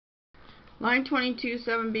Line 22,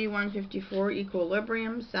 7B154,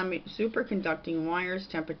 equilibrium, superconducting wires,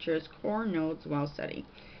 temperatures, core nodes, Wow Seti.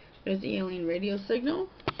 There's the alien radio signal.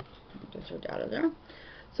 There's our data there.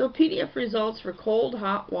 So PDF results for cold,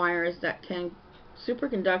 hot wires that can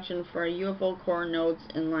superconduction for UFO core nodes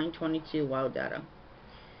in line 22, Wow data.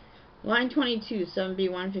 Line 22,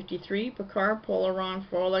 7B153, Pekar, Polaron,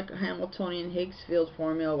 Fröhlich, Hamiltonian, Higgs field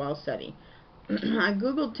formula, Wow Seti. I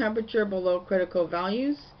googled temperature below critical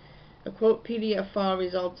values. A quote PDF file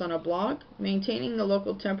results on a blog. Maintaining the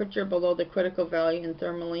local temperature below the critical value and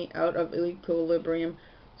thermally out of equilibrium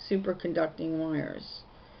superconducting wires.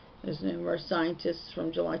 There's the name of our scientists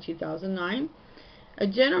from July 2009. A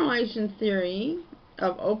generalization theory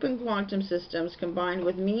of open quantum systems combined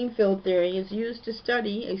with mean field theory is used to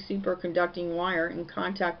study a superconducting wire in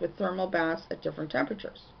contact with thermal baths at different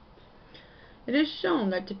temperatures. It is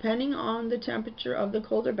shown that depending on the temperature of the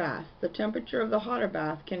colder bath, the temperature of the hotter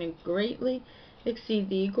bath can greatly exceed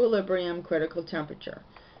the equilibrium critical temperature,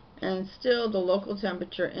 and still the local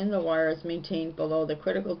temperature in the wire is maintained below the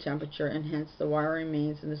critical temperature, and hence the wire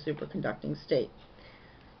remains in the superconducting state.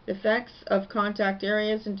 The effects of contact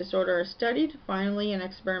areas and disorder are studied. Finally, an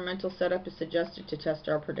experimental setup is suggested to test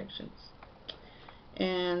our predictions.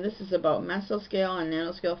 And this is about mesoscale and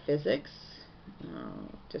nanoscale physics.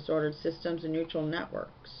 Disordered systems and neutral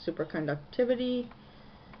networks, superconductivity,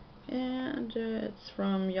 and it's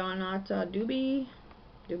from Yonatan, Dubi,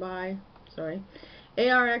 sorry.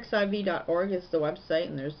 arxiv.org is the website,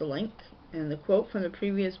 and there's the link. And the quote from the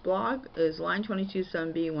previous blog is line 22,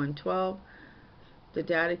 7B112. The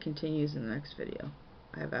data continues in the next video.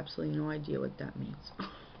 I have absolutely no idea what that means.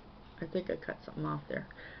 I think I cut something off there.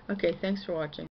 Okay, thanks for watching.